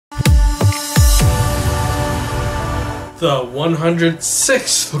The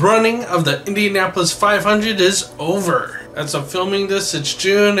 106th running of the Indianapolis 500 is over. As I'm filming this, it's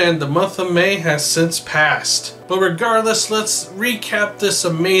June and the month of May has since passed. But regardless, let's recap this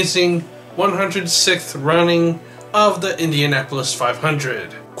amazing 106th running of the Indianapolis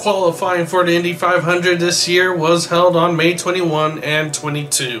 500. Qualifying for the Indy 500 this year was held on May 21 and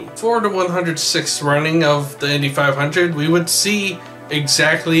 22. For the 106th running of the Indy 500, we would see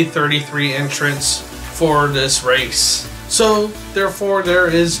exactly 33 entrants for this race. So therefore there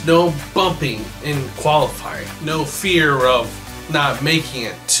is no bumping in qualifying, no fear of not making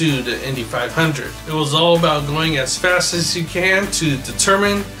it to the Indy 500. It was all about going as fast as you can to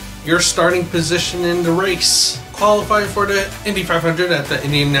determine your starting position in the race. Qualifying for the Indy 500 at the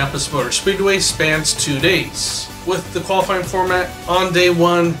Indianapolis Motor Speedway spans 2 days. With the qualifying format, on day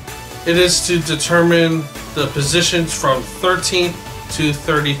 1, it is to determine the positions from 13th to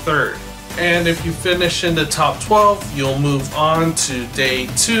 33rd. And if you finish in the top 12, you'll move on to day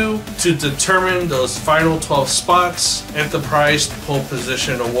 2 to determine those final 12 spots at the prized pole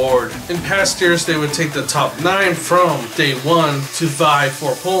position award. In past years, they would take the top 9 from day 1 to vie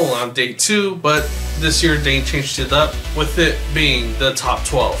for pole on day 2, but this year they changed it up with it being the top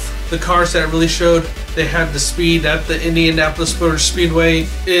 12. The cars that really showed they had the speed at the Indianapolis Motor Speedway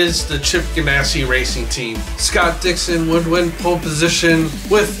is the Chip Ganassi racing team. Scott Dixon would win pole position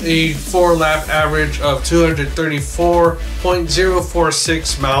with a 4-lap average of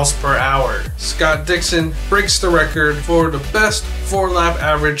 234.046 miles per hour. Scott Dixon breaks the record for the best 4-lap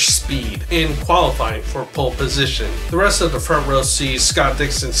average speed in qualifying for pole position. The rest of the front row sees Scott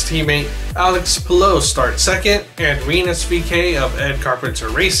Dixon's teammate Alex Palou start second and Rinus VeeKay of Ed Carpenter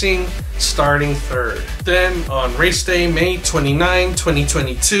Racing starting third. Then on race day, May 29,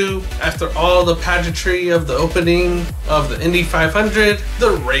 2022, after all the pageantry of the opening of the Indy 500,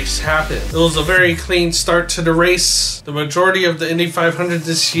 the race happened. It was a very clean start to the race. The majority of the Indy 500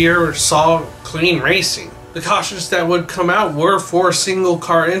 this year saw clean racing. The cautions that would come out were for single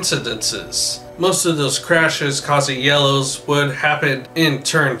car incidences. Most of those crashes causing yellows would happen in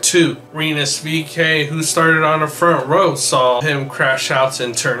turn 2. Rinus VeeKay, who started on the front row, saw him crash out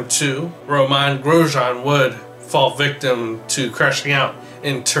in turn 2. Romain Grosjean would fall victim to crashing out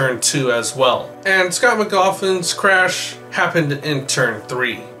in turn 2 as well. And Scott McLaughlin's crash happened in turn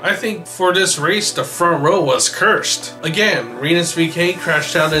 3. I think for this race, the front row was cursed. Again, Rinus VeeKay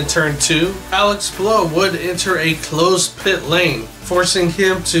crashed out in turn 2. Alex Palou would enter a closed pit lane, forcing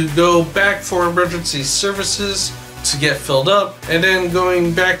him to go back for emergency services to get filled up, and then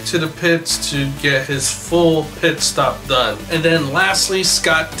going back to the pits to get his full pit stop done. And then lastly,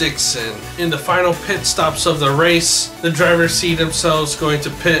 Scott Dixon. In the final pit stops of the race, the drivers see themselves going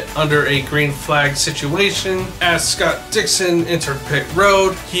to pit under a green flag situation. As Scott Dixon entered pit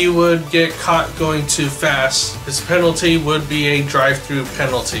road, he would get caught going too fast. His penalty would be a drive-through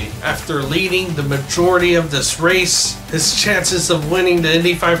penalty. After leading the majority of this race, his chances of winning the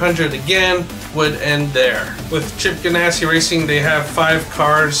Indy 500 again would end there. With Chip Ganassi Racing, they have 5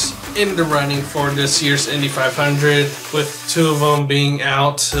 cars in the running for this year's Indy 500, with 2 of them being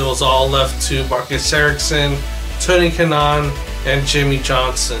out. It was all left to Marcus Ericsson, Tony Kanaan, and Jimmie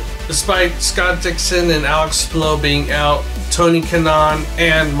Johnson. Despite Scott Dixon and Alex Palou being out, Tony Kanaan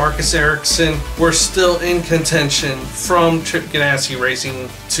and Marcus Ericsson were still in contention from Chip Ganassi Racing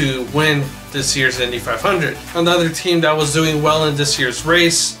to win this year's Indy 500. Another team that was doing well in this year's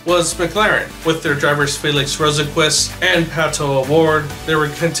race was McLaren, with their drivers Felix Rosenqvist and Pato O'Ward. They were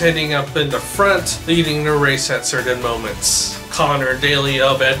contending up in the front, leading the race at certain moments. Connor Daly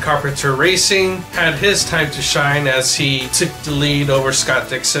of Ed Carpenter Racing had his time to shine as he took the lead over Scott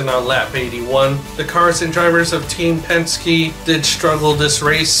Dixon on lap 81. The cars and drivers of Team Penske did struggle this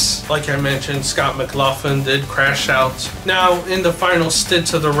race. Like I mentioned, Scott McLaughlin did crash out. Now, in the final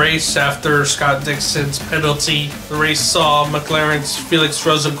stint of the race, after Scott Dixon's penalty, the race saw McLaren's Felix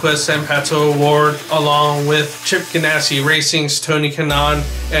Rosenqvist and Pato O'Ward, along with Chip Ganassi Racing's Tony Kanaan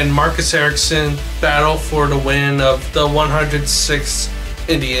and Marcus Ericsson, battle for the win of the 106th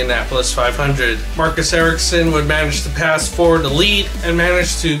Indianapolis 500. Marcus Ericsson would manage to pass for the lead and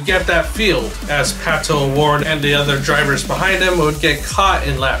manage to get that field, as Pato O'Ward and the other drivers behind him would get caught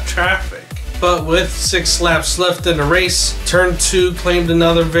in lap traffic. But with 6 laps left in the race, turn 2 claimed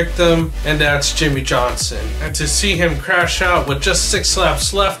another victim, and that's Jimmie Johnson. And to see him crash out with just 6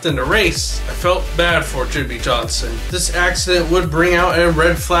 laps left in the race, I felt bad for Jimmie Johnson. This accident would bring out a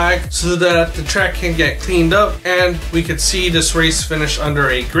red flag so that the track can get cleaned up and we could see this race finish under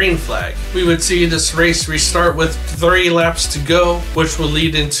a green flag. We would see this race restart with 3 laps to go, which will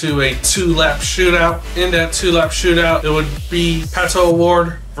lead into a 2-lap shootout. In that 2-lap shootout, it would be Pato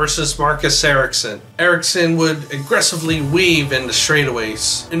O'Ward versus Marcus Ericsson. Ericsson would aggressively weave in the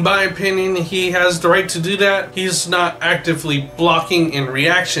straightaways. In my opinion, he has the right to do that. He's not actively blocking in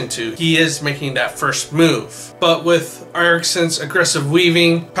reaction to. He is making that first move. But with Ericsson's aggressive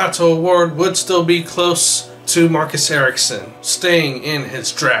weaving, Pato O'Ward would still be close to Marcus Ericsson, staying in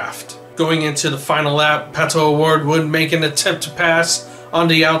his draft. Going into the final lap, Pato O'Ward would make an attempt to pass on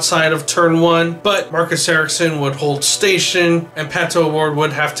the outside of turn 1, but Marcus Ericsson would hold station and Pato O'Ward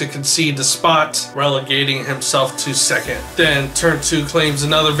would have to concede the spot, relegating himself to second. Then turn 2 claims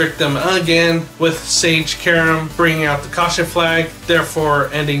another victim again, with Sage Karam bringing out the caution flag, therefore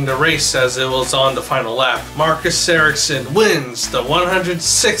ending the race as it was on the final lap. Marcus Ericsson wins the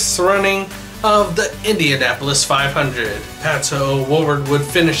 106th running of the Indianapolis 500. Pato O'Ward would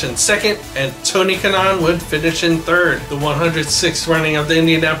finish in second and Tony Kanaan would finish in third. The 106th running of the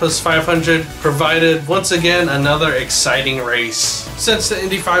Indianapolis 500 provided once again another exciting race. Since the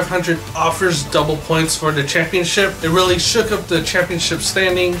Indy 500 offers double points for the championship, it really shook up the championship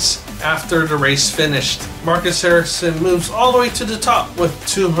standings after the race finished. Marcus Ericsson moves all the way to the top with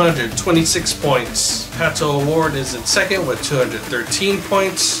 226 points. Pato O'Ward is in second with 213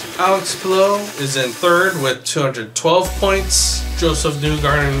 points. Alex Pillow is in third with 212 points. Joseph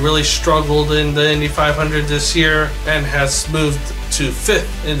Newgarden really struggled in the Indy 500 this year and has moved to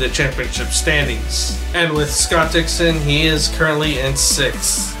 5th in the championship standings. And with Scott Dixon, he is currently in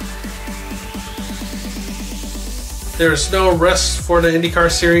 6th. There is no rest for the IndyCar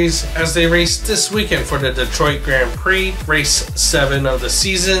series as they race this weekend for the Detroit Grand Prix, race 7 of the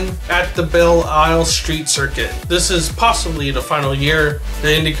season at the Belle Isle Street Circuit. This is possibly the final year the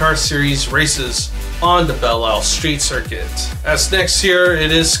IndyCar series races on the Belle Isle Street Circuit, as next year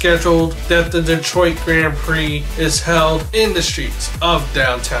it is scheduled that the Detroit Grand Prix is held in the streets of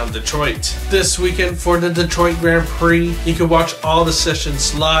downtown Detroit. This weekend for the Detroit Grand Prix, you can watch all the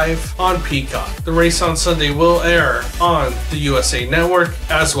sessions live on Peacock. The race on Sunday will air on the USA Network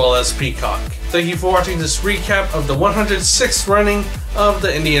as well as Peacock. Thank you for watching this recap of the 106th running of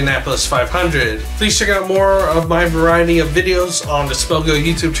the Indianapolis 500. Please check out more of my variety of videos on the Spellgo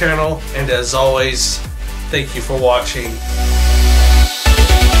YouTube channel, and as always, thank you for watching.